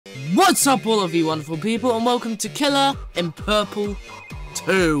What's up, all of you wonderful people, and welcome to Killer in Purple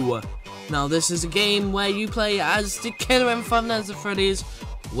 2. Now, this is a game where you play as the killer in Five Nights at Freddy's,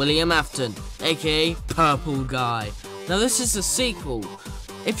 William Afton, aka Purple Guy. Now, this is a sequel.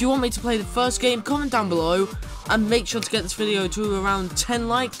 If you want me to play the first game, comment down below, and make sure to get this video to around 10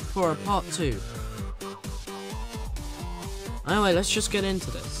 likes for a part 2. Anyway, let's just get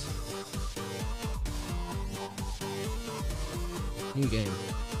into this. New game.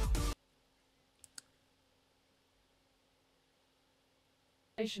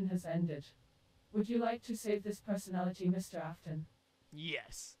 Has ended. Would you like to save this personality, Mr. Afton?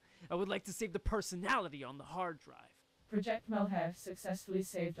 Yes, I would like to save the personality on the hard drive. Project Malheur successfully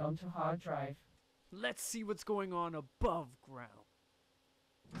saved onto hard drive. Let's see what's going on above ground.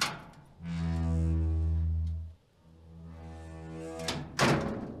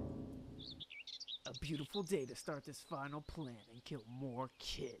 A beautiful day to start this final plan and kill more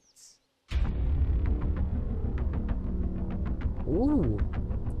kids. Ooh.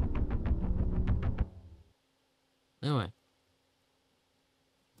 Anyway.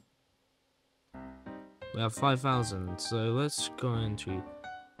 We have 5,000, so let's go into...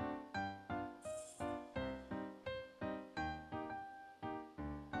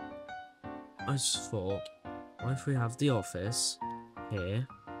 I just thought, what if we have the office here?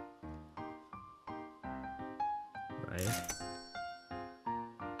 Right.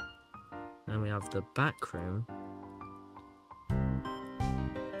 Then we have the back room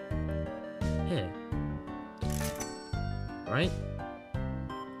here. Right?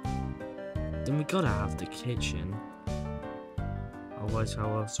 Then we gotta have the kitchen. Otherwise,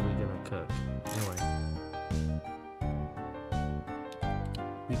 how else are we gonna cook? Anyway.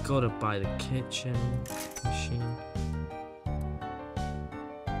 We gotta buy the kitchen machine.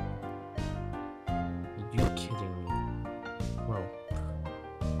 Are you kidding me? Well.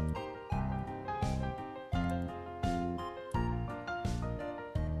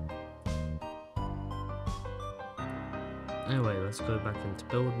 Anyway, let's go back into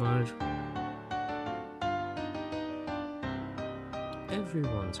build mode.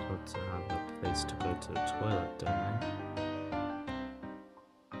 Everyone's got to have a place to go to the toilet, don't they?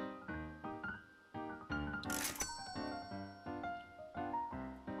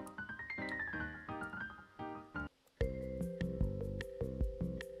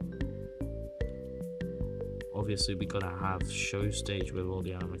 Obviously, we gotta have show stage with all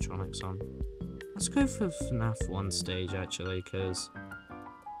the animatronics on. Let's go for FNAF 1 stage, actually, because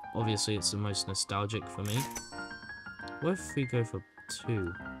obviously it's the most nostalgic for me. What if we go for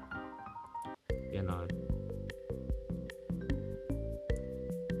 2? You know.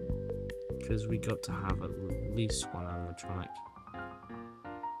 Because we got to have at least one animatronic.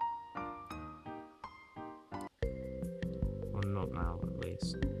 Well, not now, at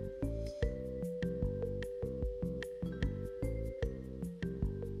least.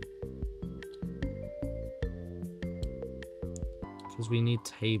 Because we need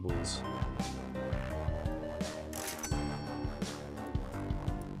tables.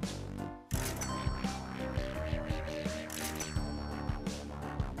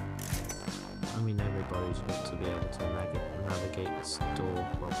 I mean, everybody's got to be able to navigate the store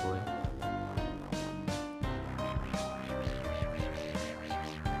properly.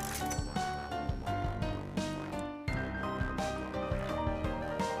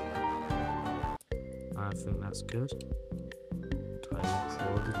 I think that's good.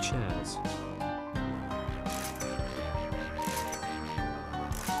 For the chairs.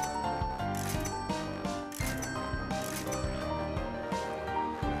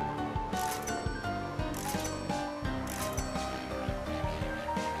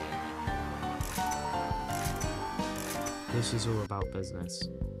 This is all about business.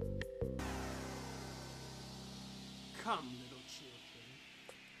 Come, little children.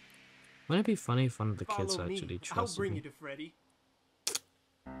 Wouldn't it be funny if one of the kids Follow actually me. trusted I'll bring me? you to Freddy.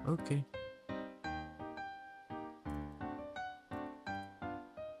 Okay.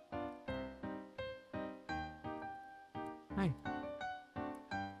 Hey.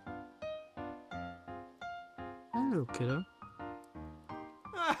 Hello, kiddo.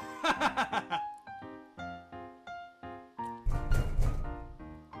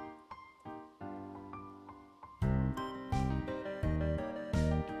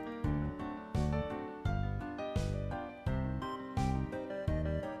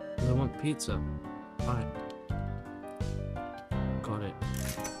 I want pizza. Alright. Got it.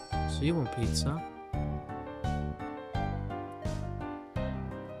 So you want pizza?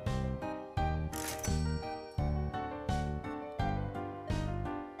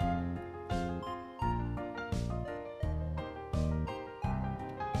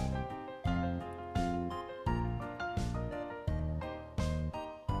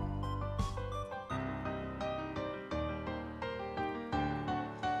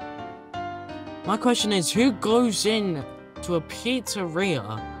 My question is, who goes in to a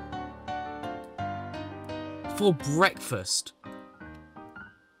pizzeria for breakfast?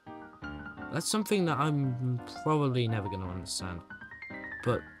 That's something that I'm probably never going to understand.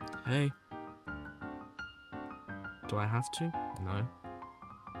 But, hey. Do I have to? No.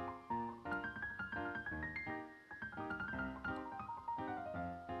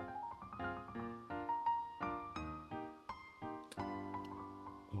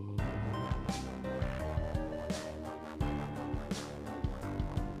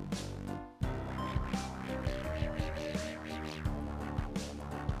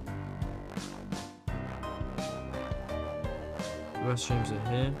 The restrooms are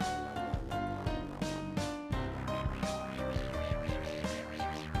here.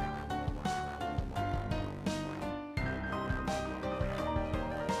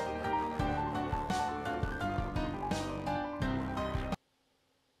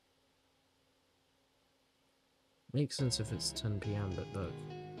 Makes sense if it's 10 PM, but look,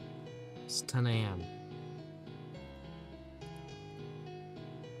 it's 10 AM.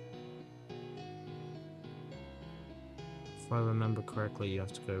 If I remember correctly, you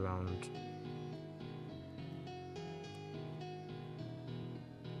have to go around.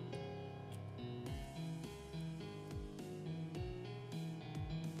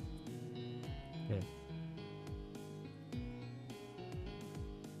 Here.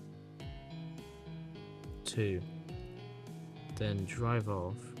 Two. Then drive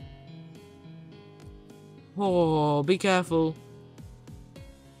off. Oh, be careful.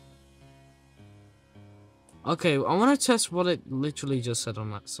 Okay, I want to test what it literally just said on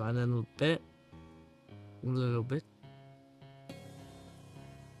that sign in a little bit. A little bit.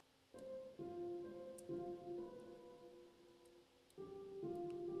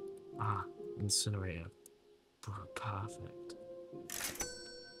 Ah, incinerator. Perfect.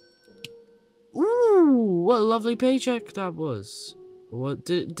 Ooh, what a lovely paycheck that was. What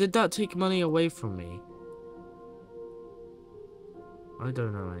did that take money away from me? I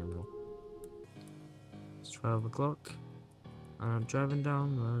don't know anymore. It's 12 o'clock. And I'm driving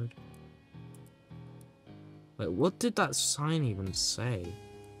down the road. Wait, what did that sign even say?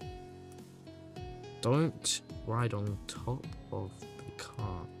 Don't ride on top of the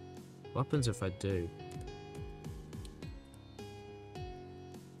car. What happens if I do?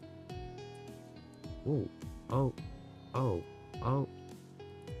 Ooh. Oh. Oh. Oh.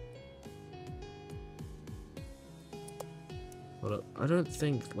 Well, I don't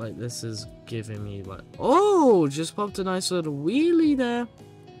think, like, this is giving me, like... Oh! Just popped a nice little wheelie there.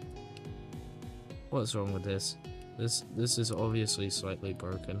 What's wrong with this? This is obviously slightly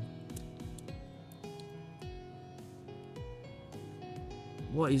broken.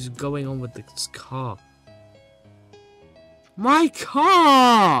 What is going on with this car? My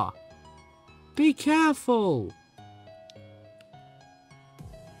car! Be careful!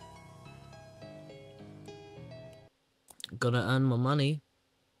 Gotta earn my money.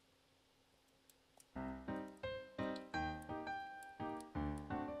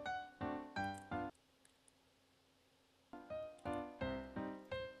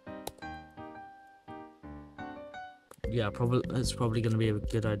 Yeah, it's probably gonna be a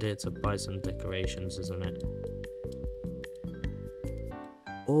good idea to buy some decorations, isn't it?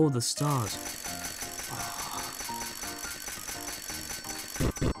 Oh, the stars.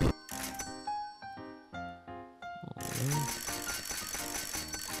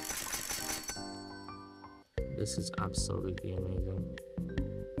 This is absolutely amazing.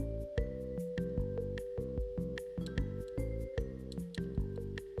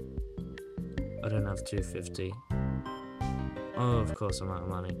 I don't have 250. Oh, of course I'm out of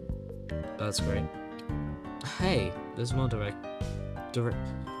money. That's great. Hey, there's more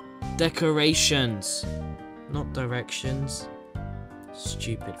decorations, not directions.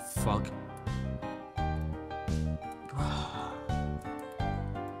 Stupid fuck.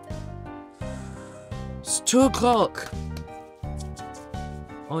 It's 2 o'clock.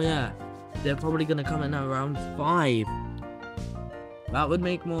 Oh yeah, they're probably gonna come in around 5. That would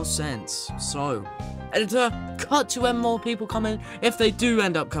make more sense. So, editor, cut to when more people come in, if they do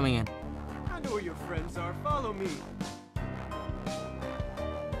end up coming in. I know where your friends are. Follow me.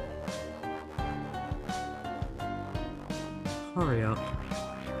 Hurry up.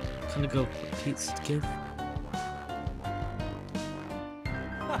 Can I go for pizza to give?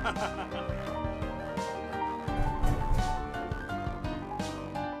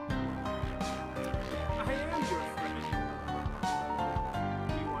 I am your friend.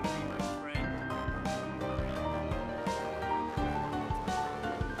 You want to be my friend?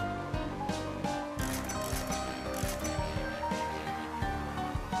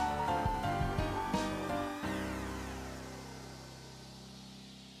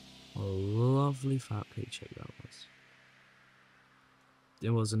 lovely fat paycheck that was.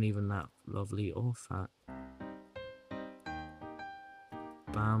 It wasn't even that lovely or fat.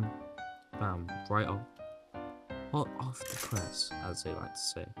 Bam, bam, right off. Hot off the press, as they like to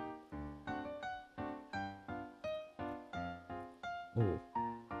say. Oh.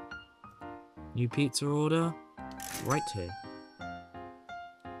 New pizza order? Right here.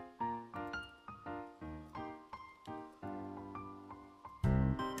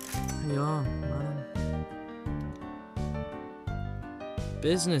 There you are, man.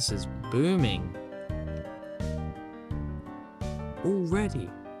 Business is booming. Already.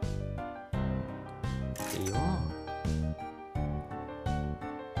 There you are.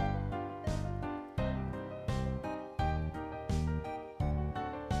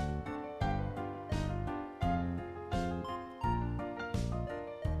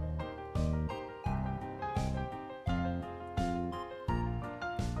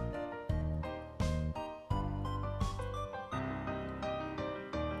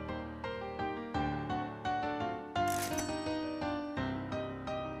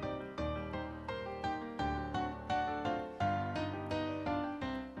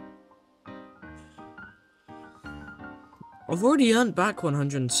 I've already earned back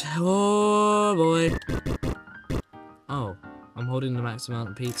 100. Oh boy. Oh, I'm holding the max amount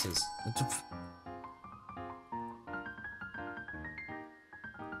of pizzas.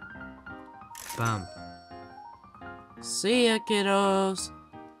 Bam. See ya, kiddos.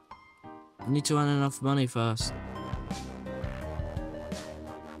 I need to earn enough money first.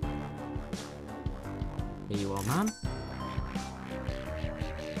 Here you are, man.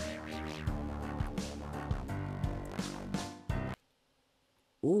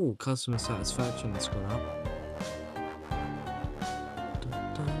 Ooh, customer satisfaction has gone up.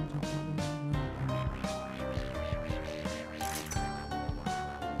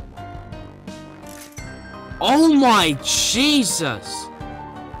 Oh my Jesus!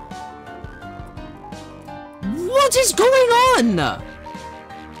 What is going on? Oh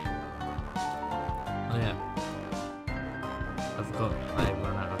yeah. I forgot I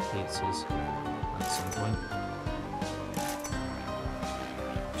ran out of pizzas at some point.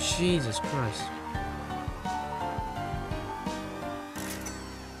 Jesus Christ.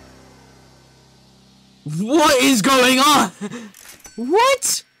 What is going on?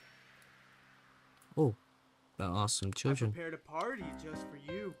 What? Oh, that awesome I children. prepared a party just for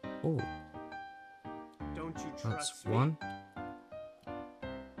you. Oh, Don't you that's trust me? one.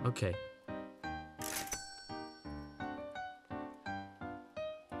 Okay.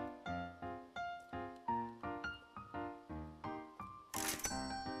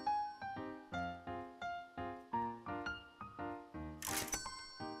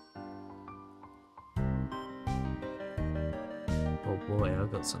 Oh boy,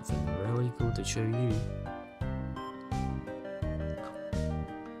 I've got something really cool to show you.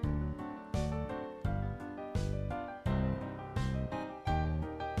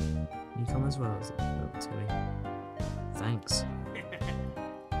 You come as well as to me. Thanks.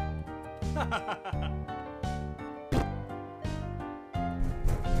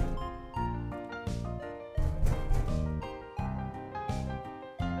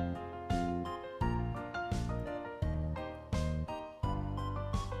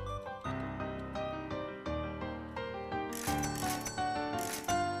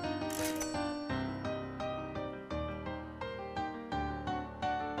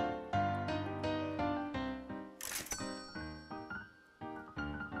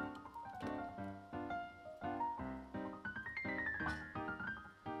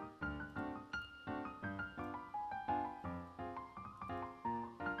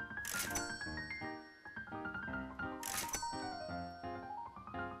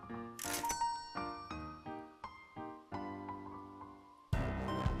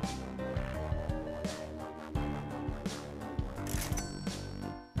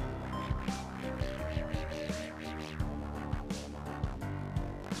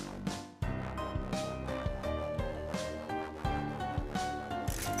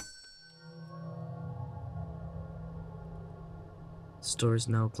 Store is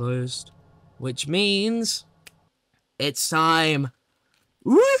now closed, which means it's time.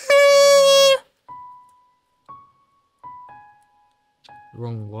 Woohoo!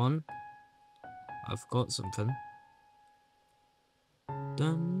 Wrong one. I've got something.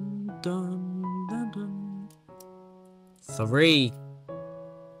 Dun dun dun dun. 3.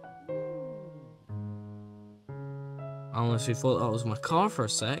 I honestly thought that was my car for a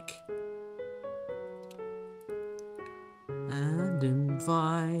sec. And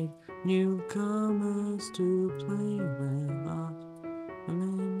invite newcomers to play with us.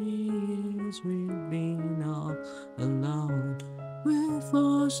 Many years 'cause we've been all alone. We're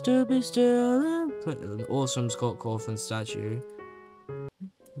forced to be still and put an awesome Scott Cawthon statue.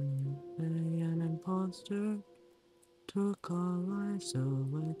 An imposter took our lives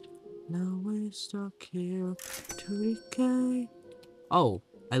away. Now we're stuck here to decay. Oh,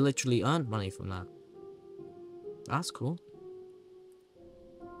 I literally earned money from that. That's cool.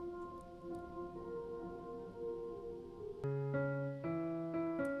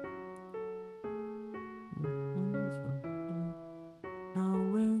 Now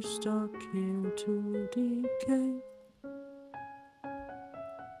we're stuck here to decay.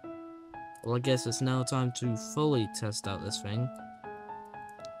 Well, I guess it's now time to fully test out this thing.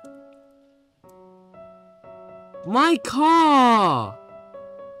 My car!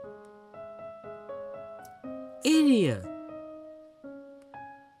 Idiot!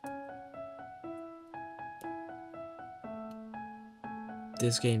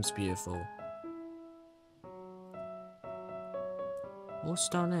 This game's beautiful. What's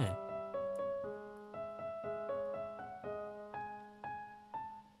down there?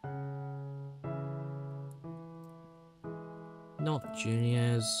 Not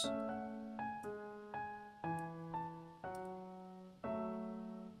juniors.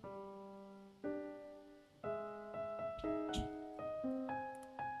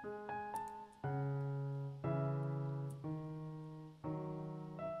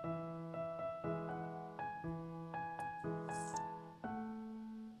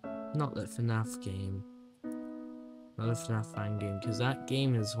 Not that FNAF game. Not a FNAF fan game, because that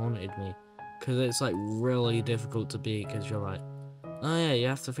game has haunted me. Because it's like really difficult to beat, because you're like, oh yeah, you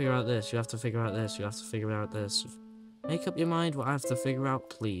have to figure out this, you have to figure out this, you have to figure out this. Make up your mind what I have to figure out,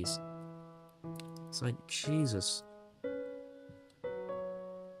 please. It's like, Jesus. The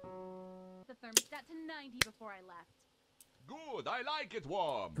thermostat to 90 before I left. Good, I like it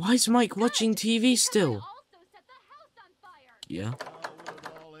warm. Why is Mike watching TV still? I also set the house on fire. Yeah.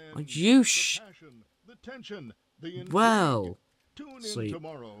 Well, You Well. Sweet.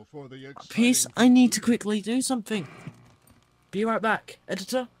 Peace, I need to quickly do something. Be right back.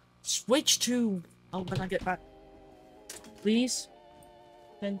 Editor, switch to... Oh, when I get back. Please?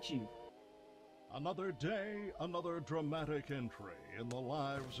 Thank you. Another day, another dramatic entry in the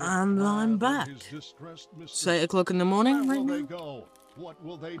lives of And I'm back. It's 8 o'clock in the morning right now. What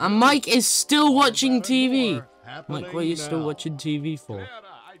will they And Mike is still watching TV. Mike, what are you still watching TV for? Clara,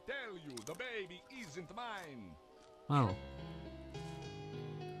 I tell you, the baby isn't mine. Wow.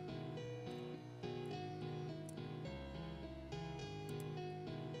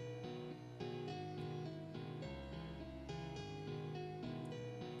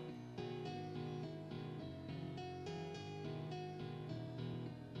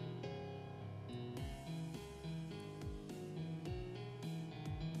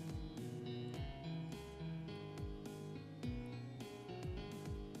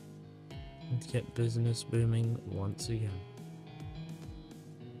 Get business booming once again.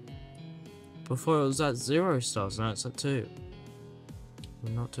 Before it was at 0 stars, now it's at 2.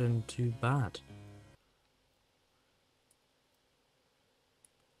 We're not doing too bad.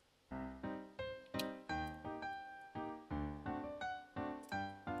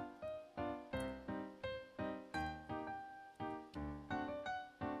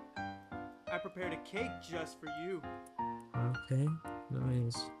 I prepared a cake just for you. Okay,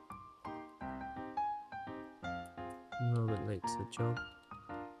 nice. I'm a little bit late to the job.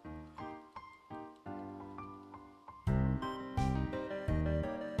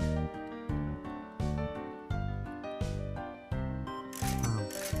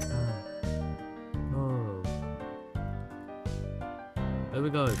 Oh. There we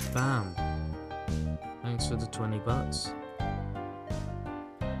go, bam. Thanks for the 20 bucks.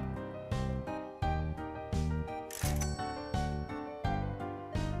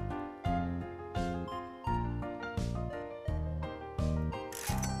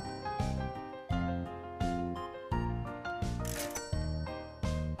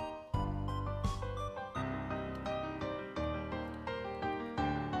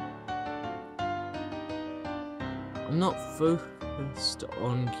 I'm not focused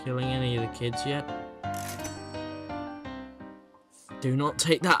on killing any of the kids yet. Do not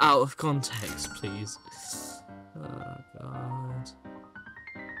take that out of context, please. Oh, God.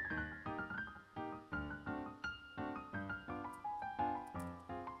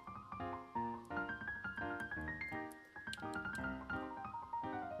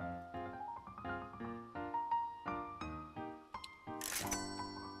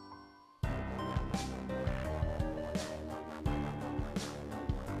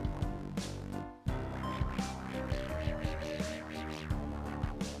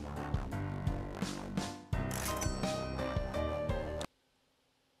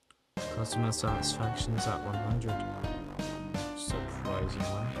 Customer satisfaction is at 100.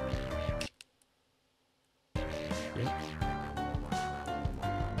 Surprisingly. Yep.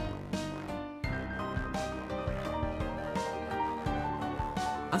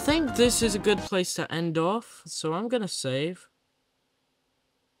 I think this is a good place to end off, so I'm gonna save.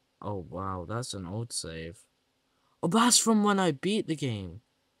 Oh wow, that's an old save. Oh, that's from when I beat the game.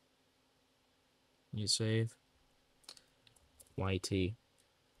 You save. YT.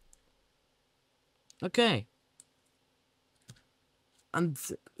 Okay. And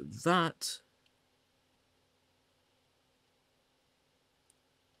that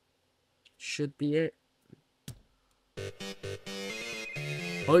should be it.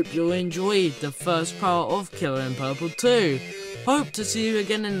 Hope you enjoyed the first part of Killer in Purple 2. Hope to see you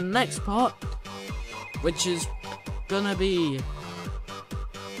again in the next part, which is gonna be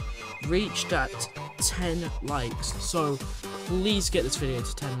reached at 10 likes. So please get this video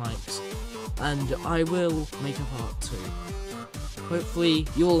to 10 likes, and I will make a part 2. Hopefully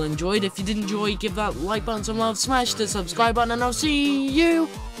you all enjoyed. If you did enjoy, give that like button some love, smash the subscribe button, and I'll see you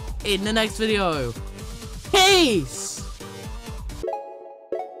in the next video. Peace!